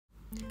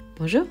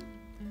Bonjour!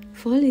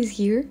 Fall is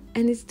here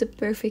and it's the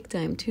perfect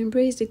time to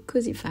embrace the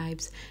cozy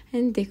vibes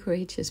and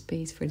decorate your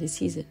space for the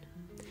season.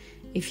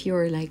 If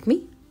you're like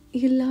me,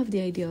 you love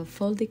the idea of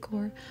fall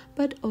decor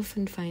but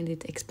often find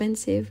it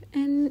expensive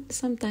and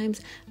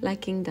sometimes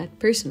lacking that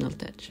personal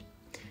touch.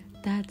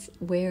 That's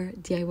where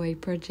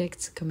DIY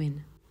projects come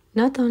in.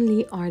 Not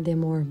only are they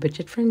more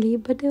budget-friendly,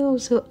 but they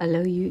also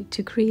allow you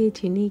to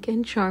create unique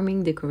and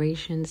charming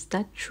decorations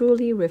that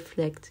truly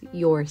reflect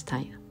your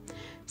style.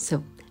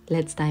 So,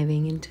 let's dive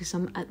into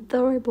some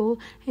adorable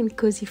and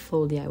cozy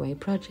fall DIY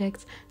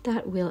projects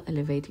that will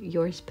elevate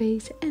your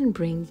space and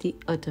bring the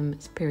autumn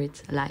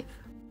spirits alive.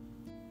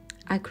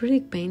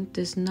 Acrylic paint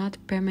does not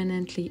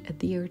permanently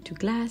adhere to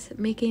glass,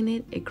 making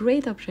it a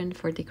great option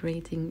for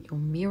decorating your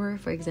mirror,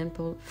 for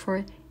example,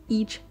 for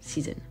each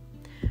season.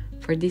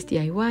 For this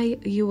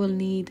DIY, you will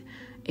need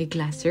a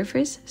glass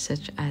surface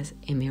such as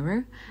a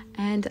mirror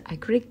and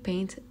acrylic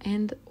paint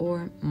and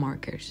or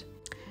markers.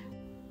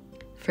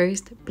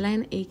 First,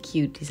 plan a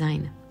cute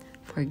design.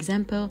 For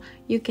example,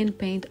 you can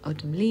paint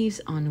autumn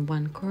leaves on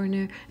one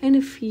corner and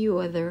a few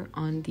other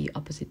on the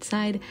opposite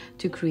side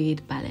to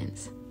create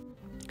balance.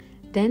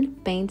 Then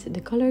paint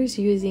the colors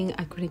using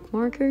acrylic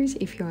markers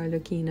if you are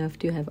lucky enough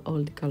to have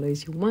all the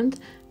colors you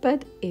want,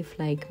 but if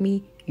like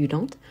me you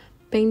don't,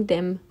 paint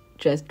them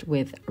just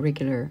with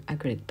regular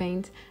acrylic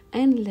paint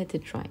and let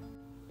it dry.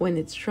 When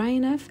it's dry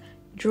enough,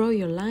 draw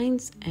your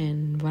lines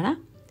and voila,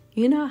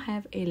 you now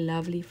have a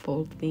lovely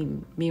fall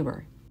theme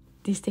mirror.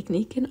 This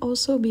technique can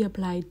also be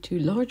applied to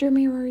larger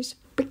mirrors,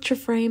 picture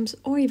frames,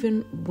 or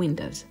even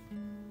windows.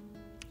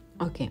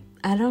 Okay,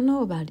 I don't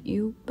know about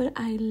you, but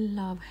I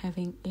love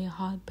having a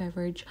hot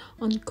beverage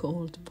on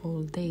cold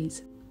fall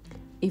days.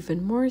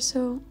 Even more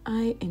so,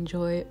 I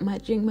enjoy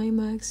matching my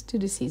mugs to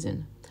the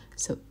season.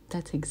 So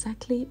that's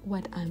exactly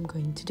what I'm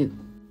going to do.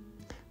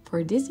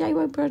 For this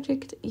DIY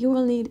project, you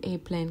will need a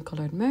plain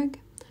colored mug,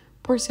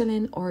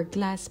 porcelain or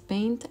glass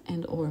paint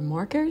and or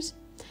markers,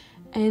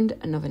 and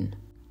an oven.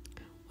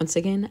 Once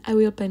again, I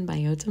will paint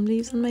my autumn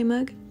leaves on my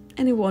mug,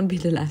 and it won't be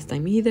the last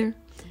time either.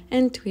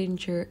 And to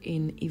ensure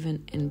an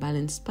even and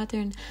balanced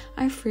pattern,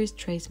 I first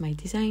trace my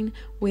design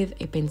with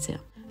a pencil.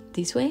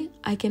 This way,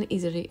 I can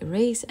easily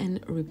erase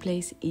and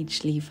replace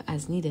each leaf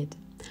as needed.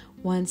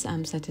 Once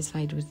I'm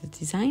satisfied with the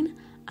design,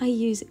 I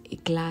use a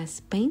glass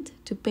paint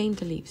to paint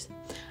the leaves.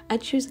 I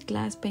choose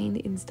glass paint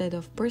instead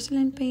of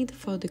porcelain paint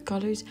for the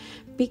colors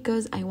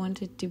because I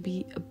want it to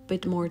be a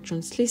bit more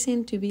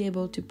translucent to be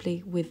able to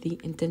play with the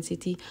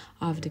intensity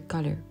of the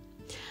color.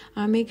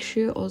 I make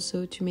sure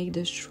also to make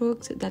the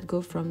strokes that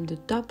go from the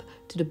top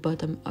to the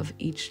bottom of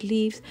each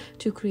leaf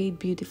to create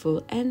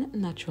beautiful and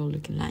natural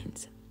looking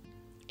lines.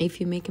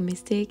 If you make a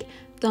mistake,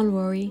 don't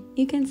worry,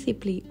 you can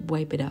simply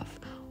wipe it off.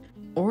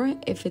 Or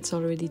if it's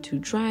already too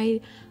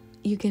dry,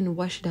 you can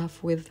wash it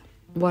off with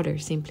water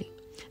simply.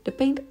 The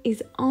paint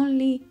is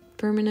only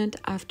permanent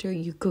after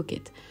you cook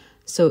it,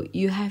 so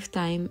you have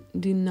time,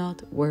 do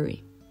not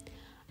worry.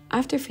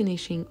 After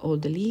finishing all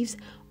the leaves,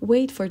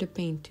 wait for the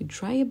paint to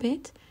dry a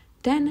bit,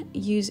 then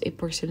use a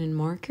porcelain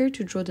marker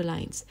to draw the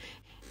lines.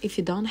 If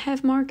you don't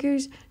have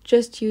markers,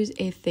 just use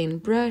a thin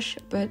brush,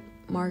 but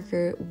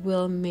marker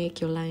will make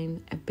your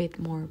line a bit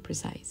more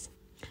precise.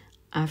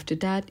 After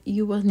that,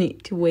 you will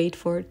need to wait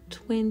for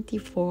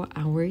 24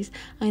 hours.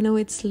 I know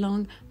it's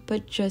long,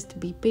 but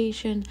just be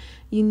patient.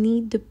 You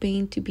need the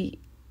paint to be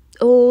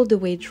all the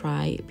way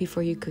dry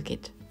before you cook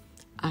it.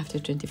 After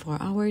 24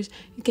 hours,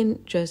 you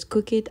can just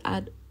cook it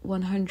at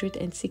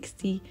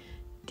 160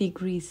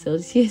 degrees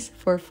Celsius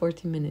for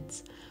 40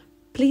 minutes.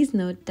 Please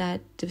note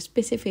that the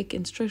specific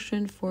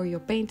instruction for your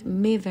paint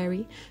may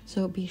vary,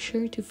 so be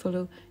sure to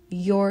follow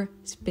your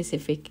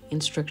specific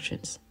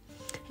instructions.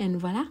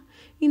 And voila,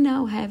 you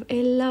now have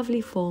a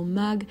lovely fall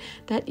mug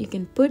that you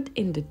can put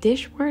in the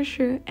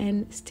dishwasher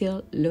and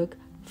still look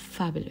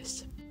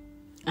fabulous.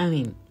 I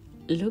mean,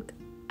 look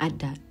at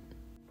that.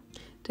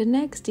 The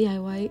next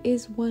DIY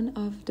is one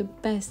of the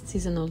best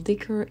seasonal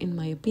decor in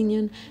my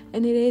opinion,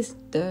 and it is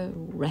the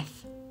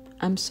wreath.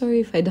 I'm sorry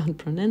if I don't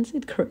pronounce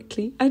it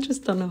correctly, I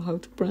just don't know how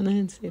to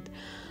pronounce it.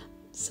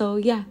 So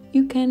yeah,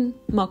 you can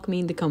mock me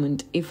in the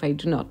comment if I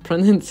do not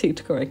pronounce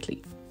it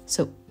correctly.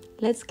 So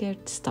let's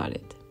get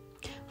started.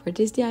 For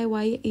this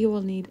DIY, you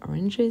will need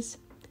oranges,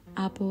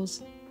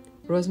 apples,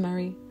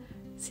 rosemary,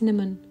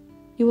 cinnamon.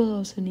 You will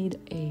also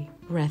need a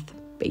wreath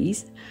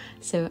base.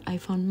 So I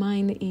found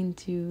mine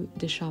into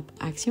the shop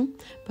Action,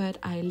 but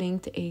I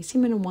linked a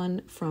similar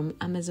one from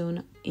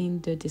Amazon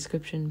in the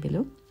description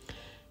below.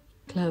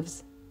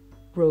 Gloves,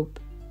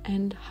 rope,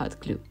 and hot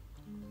glue.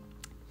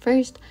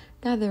 First,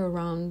 gather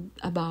around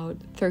about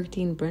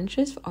 13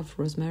 branches of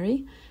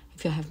rosemary.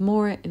 If you have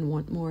more and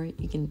want more,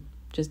 you can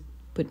just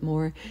put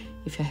more.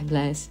 If you have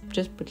less,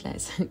 just put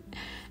less.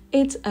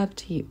 It's up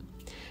to you.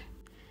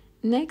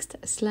 Next,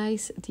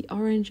 slice the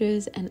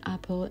oranges and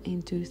apple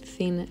into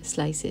thin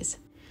slices.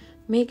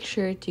 Make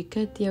sure to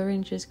cut the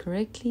oranges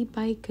correctly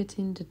by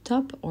cutting the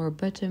top or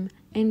bottom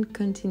and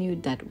continue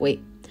that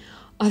way.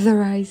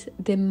 Otherwise,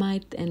 they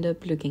might end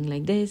up looking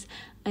like this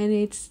and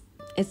it's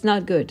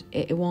not good.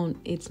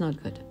 It's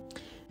not good.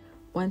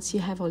 Once you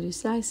have all your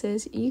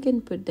slices, you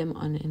can put them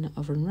on an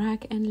oven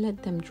rack and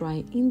let them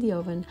dry in the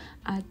oven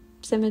at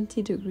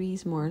 70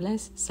 degrees more or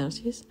less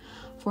Celsius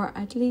for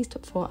at least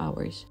 4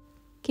 hours.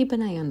 Keep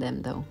an eye on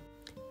them though.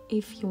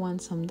 If you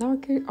want some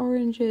darker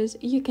oranges,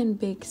 you can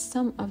bake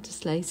some of the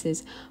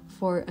slices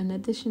for an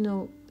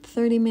additional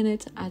 30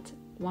 minutes at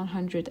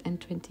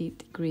 120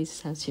 degrees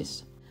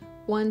Celsius.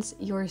 Once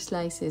your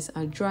slices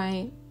are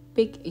dry,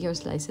 pick your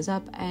slices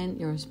up and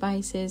your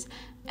spices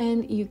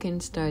and you can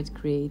start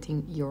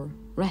creating your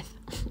wreath.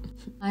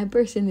 I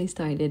personally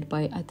started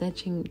by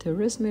attaching the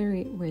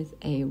rosemary with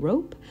a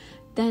rope.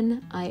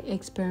 Then I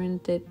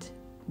experimented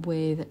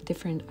with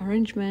different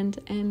arrangement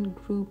and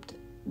grouped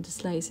the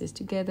slices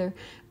together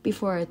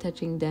before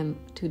attaching them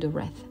to the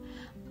wreath.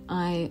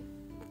 I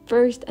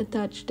first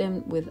attached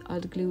them with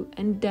hot glue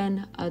and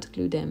then hot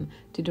glue them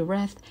to the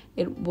wreath.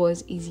 It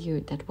was easier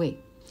that way.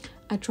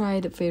 I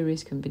tried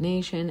various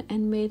combinations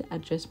and made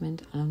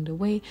adjustments along the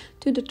way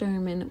to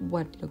determine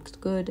what looked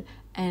good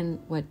and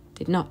what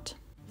did not.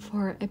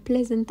 For a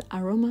pleasant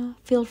aroma,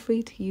 feel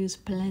free to use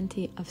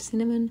plenty of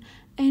cinnamon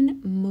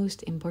and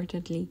most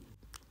importantly,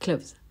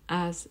 cloves,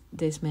 as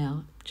they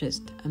smell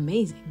just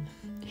amazing.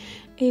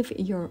 If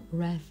your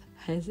wreath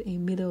has a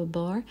middle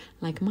bar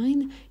like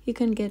mine, you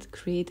can get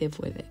creative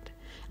with it.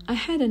 I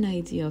had an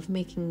idea of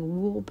making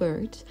wool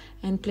birds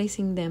and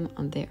placing them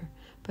on there.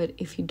 But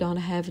if you don't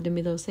have the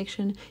middle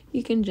section,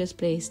 you can just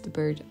place the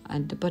bird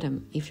at the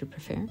bottom if you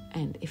prefer.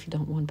 And if you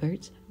don't want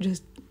birds,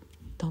 just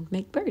don't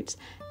make birds.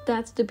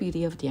 That's the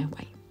beauty of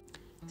DIY.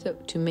 So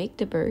to make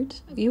the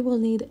birds, you will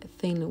need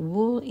thin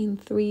wool in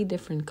 3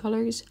 different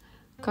colors,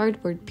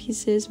 cardboard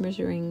pieces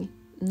measuring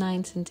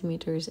 9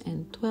 centimeters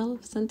and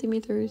 12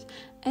 centimeters,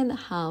 and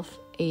half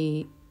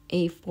a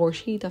A4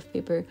 sheet of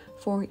paper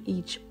for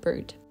each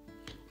bird.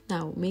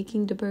 Now,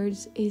 making the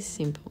birds is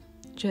simple.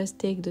 Just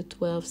take the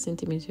 12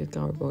 centimeter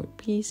cardboard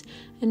piece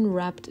and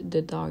wrap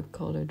the dark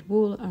colored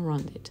wool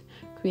around it,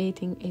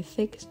 creating a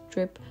thick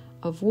strip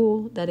of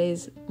wool that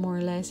is more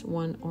or less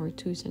 1 or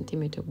 2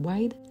 centimeters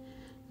wide.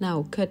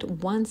 Now cut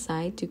one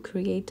side to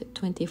create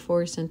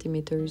 24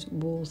 centimeters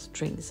wool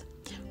strings.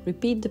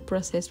 Repeat the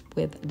process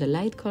with the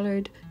light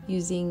colored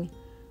using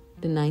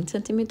the 9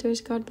 centimeters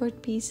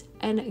cardboard piece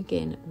and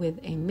again with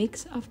a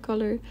mix of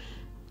color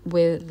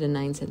with the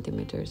 9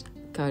 centimeters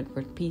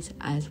cardboard piece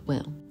as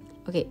well.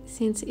 Okay,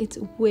 since it's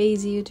way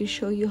easier to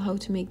show you how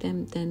to make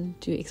them than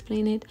to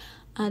explain it,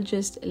 I'll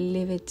just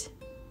leave it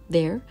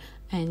there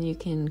and you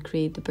can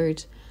create the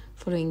birds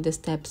following the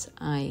steps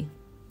I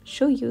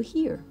show you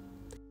here.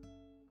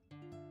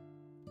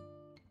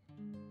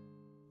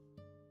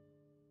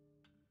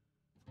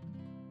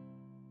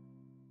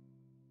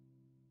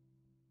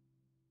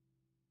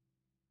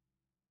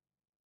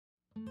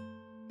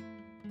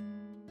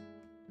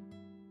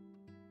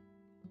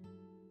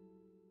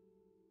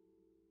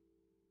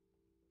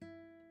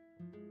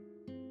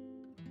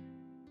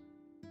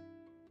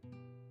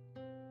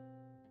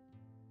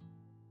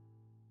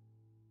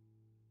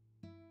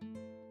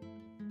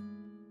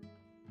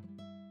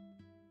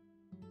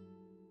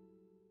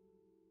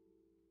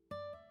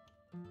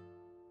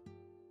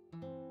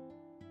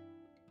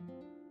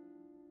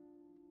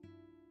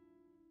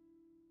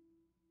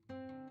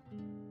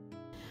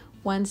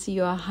 Once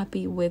you are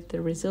happy with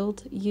the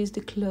result, use the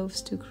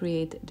cloves to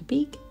create the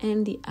beak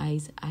and the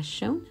eyes as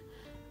shown.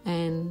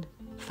 And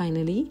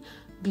finally,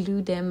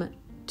 glue them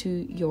to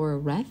your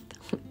wreath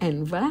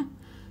and voila!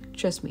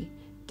 Trust me,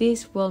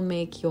 this will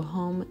make your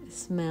home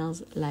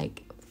smells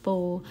like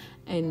fall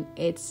and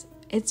it's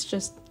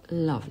just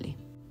lovely.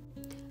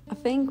 I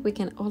think we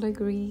can all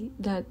agree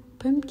that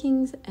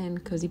pumpkins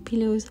and cozy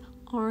pillows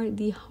are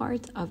the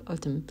heart of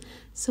autumn.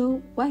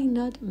 So why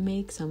not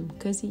make some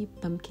cozy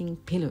pumpkin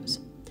pillows?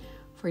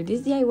 For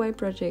this DIY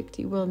project,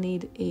 you will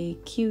need a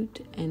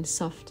cute and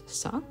soft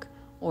sock,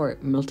 or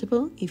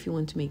multiple if you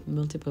want to make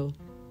multiple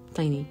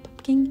tiny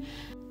pumpkin,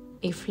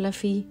 a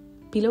fluffy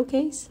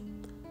pillowcase,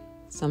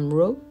 some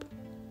rope,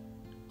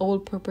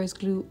 all-purpose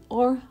glue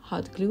or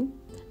hot glue,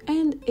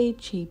 and a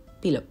cheap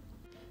pillow.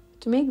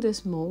 To make the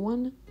small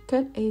one,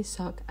 cut a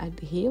sock at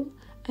the heel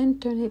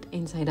and turn it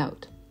inside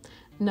out.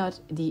 Knot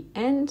the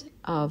end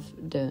of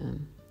the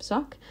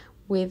sock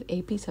with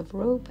a piece of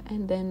rope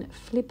and then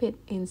flip it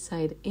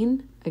inside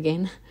in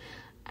again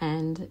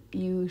and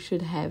you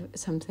should have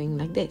something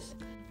like this.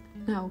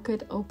 Now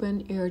cut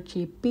open your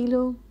cheap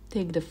pillow,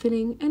 take the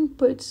filling and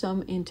put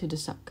some into the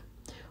sock.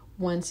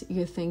 Once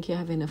you think you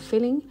have enough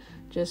filling,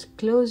 just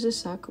close the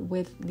sock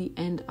with the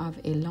end of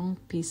a long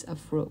piece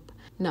of rope.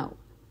 Now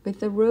with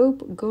the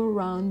rope, go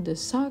around the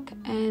sock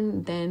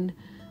and then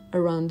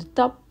around the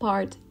top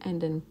part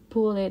and then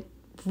pull it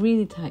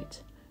really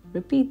tight.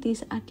 Repeat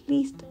this at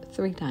least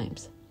 3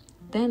 times.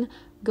 Then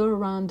go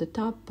around the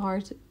top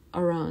part,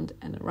 around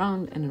and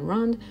around and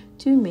around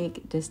to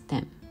make the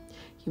stem.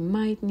 You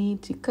might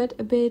need to cut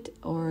a bit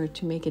or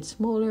to make it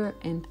smaller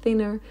and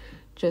thinner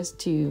just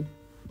to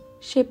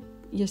shape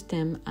your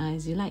stem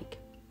as you like.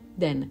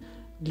 Then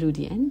glue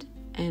the end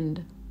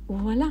and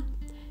voila!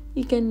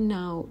 You can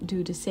now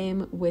do the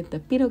same with the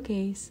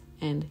pillowcase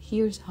and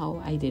here's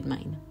how I did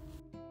mine.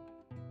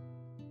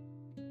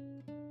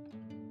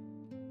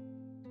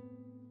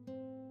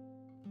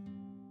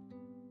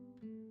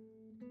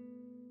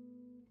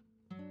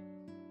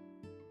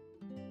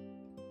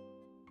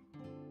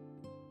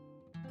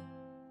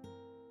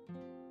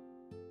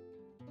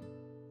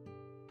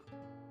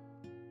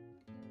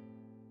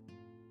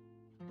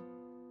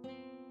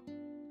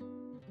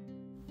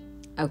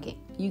 Okay,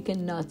 you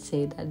cannot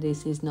say that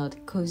this is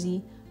not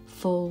cozy,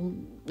 fall,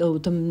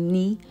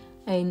 autumny,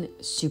 and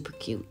super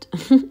cute.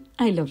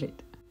 I love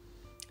it.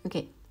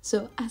 Okay,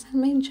 so as I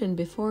mentioned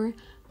before,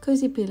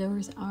 cozy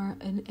pillows are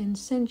an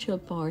essential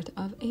part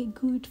of a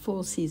good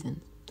fall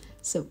season.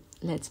 So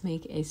let's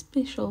make a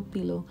special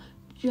pillow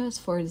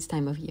just for this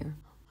time of year.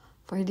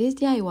 For this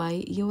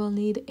DIY, you will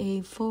need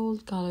a fall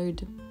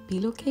colored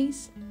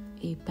pillowcase,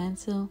 a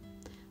pencil,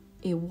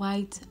 a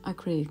white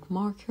acrylic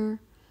marker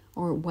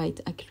or white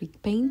acrylic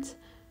paint.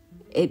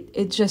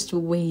 It's just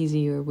way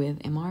easier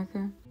with a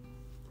marker.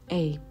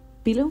 A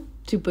pillow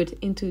to put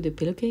into the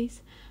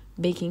pillowcase,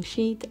 baking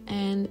sheet,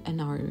 and an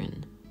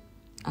iron.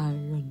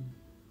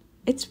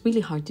 It's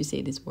really hard to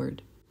say this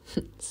word.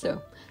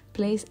 So,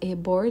 place a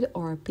board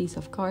or a piece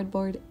of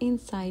cardboard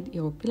inside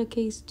your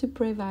pillowcase to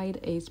provide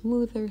a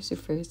smoother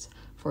surface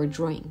for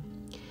drawing.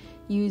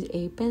 Use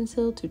a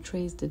pencil to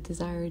trace the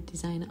desired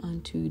design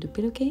onto the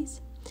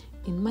pillowcase.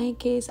 In my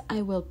case,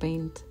 I will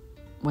paint,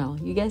 well,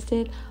 you guessed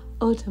it,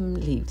 autumn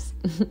leaves.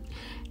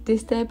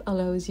 This step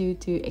allows you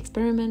to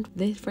experiment with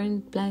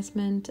different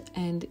placement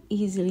and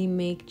easily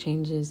make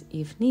changes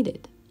if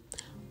needed.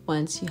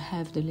 Once you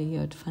have the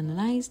layout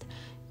finalized,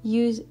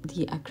 use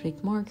the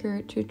acrylic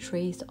marker to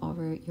trace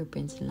over your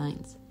pencil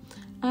lines.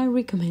 I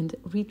recommend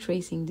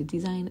retracing the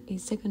design a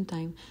second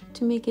time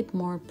to make it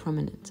more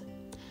prominent.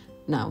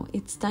 Now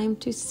it's time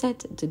to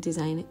set the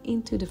design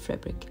into the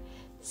fabric.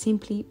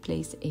 Simply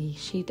place a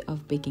sheet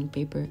of baking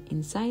paper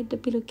inside the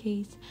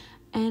pillowcase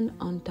and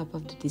on top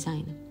of the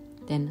design.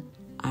 Then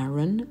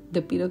iron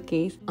the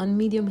pillowcase on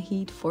medium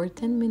heat for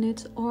 10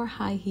 minutes or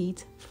high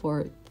heat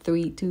for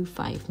 3 to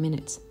 5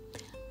 minutes.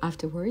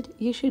 Afterward,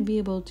 you should be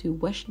able to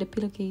wash the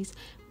pillowcase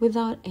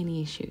without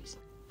any issues.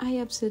 I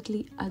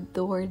absolutely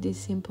adore this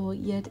simple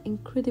yet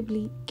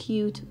incredibly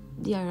cute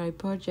DIY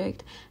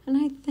project, and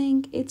I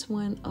think it's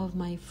one of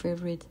my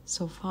favorites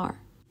so far.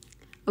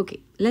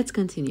 Okay, let's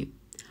continue.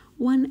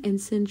 One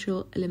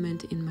essential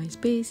element in my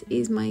space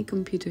is my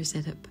computer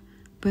setup,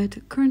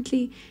 but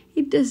currently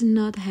it does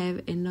not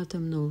have an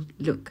autumnal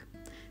look.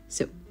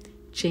 So,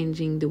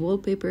 changing the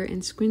wallpaper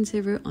and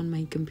screensaver on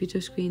my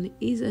computer screen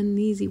is an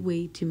easy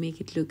way to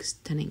make it look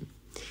stunning.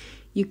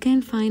 You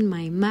can find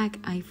my Mac,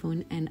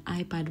 iPhone, and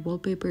iPad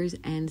wallpapers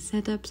and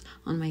setups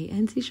on my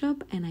Etsy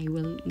shop, and I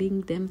will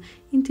link them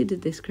into the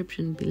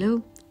description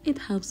below. It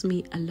helps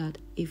me a lot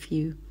if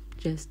you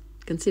just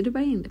consider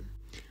buying them.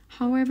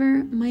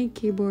 However, my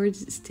keyboard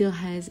still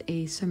has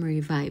a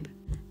summery vibe.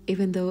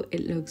 Even though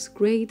it looks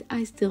great,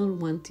 I still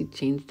want to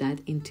change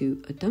that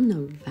into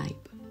autumnal vibe.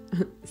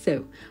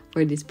 So,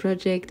 for this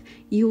project,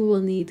 you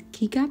will need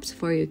keycaps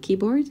for your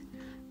keyboard,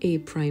 a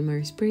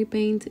primer spray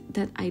paint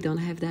that I don't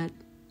have that,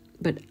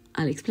 but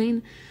I'll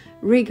explain,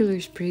 regular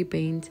spray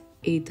paint,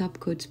 a top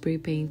coat spray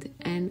paint,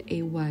 and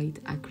a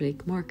white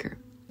acrylic marker.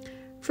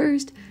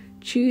 First,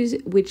 choose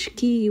which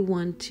key you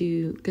want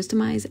to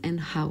customize and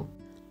how.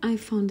 I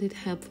found it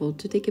helpful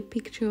to take a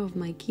picture of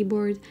my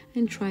keyboard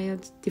and try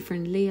out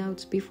different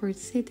layouts before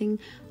setting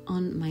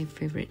on my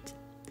favorite.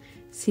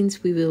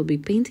 Since we will be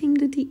painting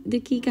the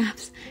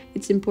keycaps,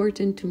 it's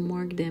important to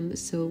mark them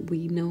so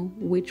we know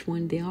which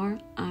one they are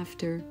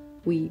after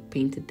we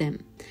painted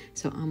them.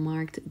 So I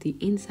marked the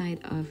inside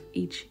of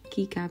each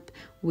keycap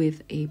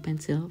with a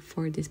pencil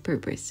for this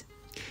purpose.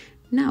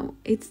 Now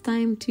it's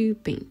time to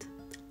paint.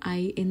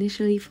 I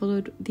initially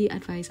followed the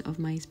advice of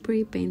my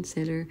spray paint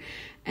seller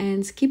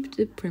and skipped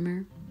the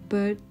primer,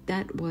 but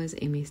that was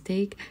a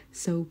mistake,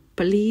 so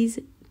please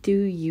do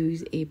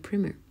use a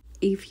primer.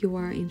 If you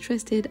are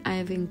interested, I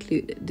have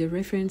included the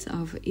reference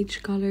of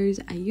each colors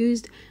I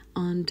used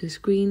on the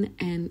screen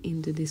and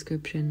in the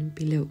description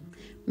below.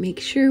 Make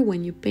sure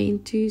when you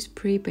paint to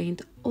spray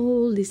paint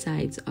all the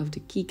sides of the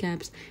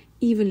keycaps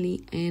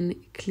evenly and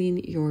clean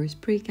your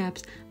spray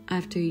caps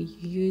after you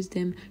use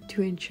them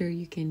to ensure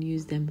you can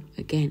use them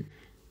again.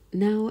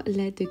 Now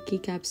let the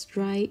keycaps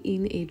dry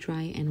in a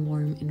dry and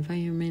warm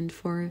environment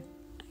for,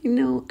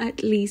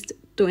 at least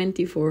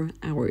 24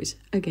 hours.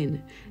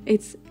 Again,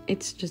 it's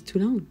just too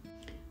long.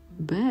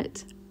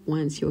 But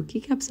once your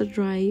keycaps are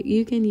dry,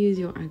 you can use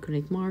your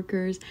acrylic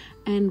markers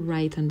and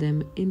write on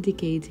them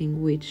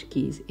indicating which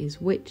keys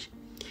is which.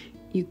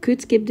 You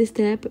could skip this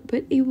step,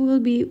 but it will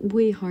be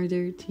way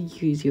harder to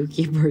use your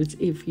keyboards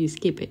if you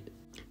skip it.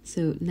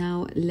 So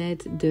now let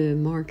the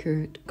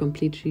marker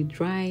completely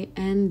dry,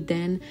 and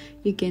then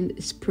you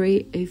can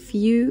spray a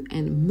few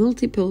and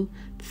multiple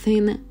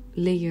thin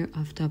layer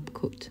of top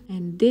coat.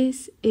 And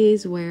this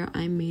is where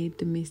I made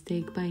the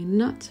mistake by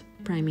not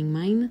priming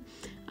mine.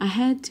 I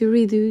had to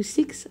redo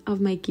 6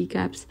 of my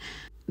keycaps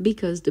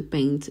because the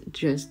paint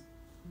just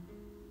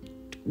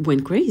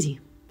went crazy.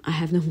 I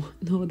have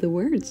no other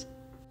words.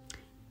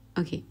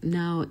 Okay,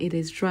 now it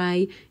is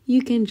dry.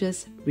 You can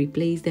just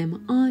replace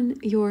them on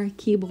your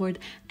keyboard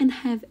and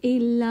have a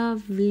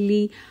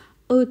lovely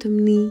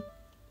autumny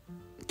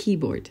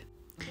keyboard.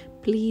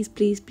 Please,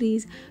 please,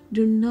 please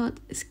do not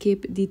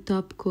skip the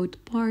top coat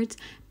part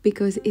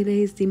because it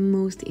is the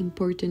most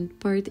important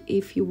part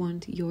if you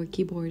want your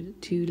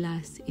keyboard to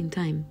last in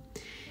time.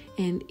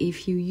 And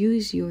if you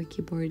use your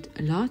keyboard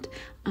a lot,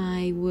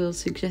 I will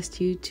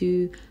suggest you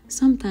to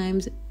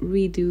sometimes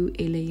redo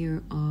a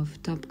layer of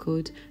top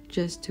coat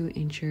just to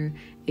ensure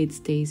it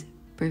stays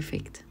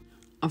perfect.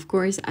 Of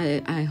course,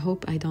 I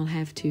hope I don't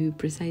have to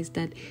precise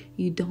that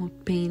you don't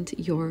paint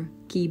your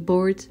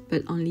keyboard,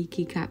 but only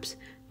keycaps.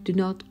 Do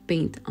not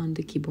paint on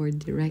the keyboard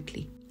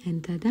directly.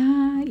 And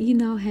ta-da! You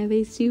now have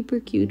a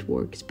super cute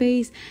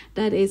workspace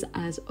that is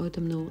as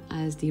autumnal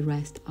as the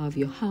rest of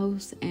your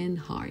house and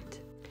heart.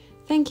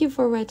 Thank you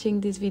for watching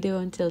this video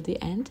until the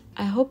end.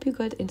 I hope you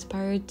got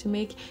inspired to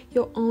make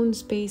your own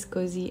space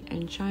cozy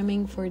and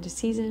charming for the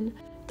season.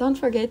 Don't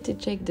forget to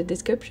check the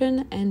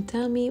description and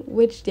tell me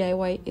which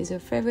DIY is your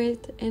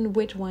favorite and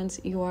which ones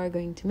you are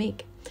going to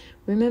make.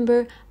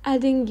 Remember,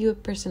 adding your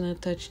personal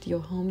touch to your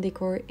home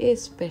decor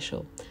is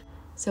special.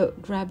 So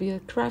grab your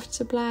craft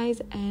supplies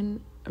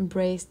and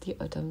embrace the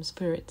autumn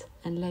spirit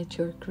and let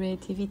your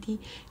creativity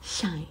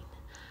shine.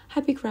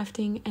 Happy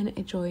crafting and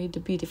enjoy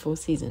the beautiful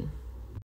season.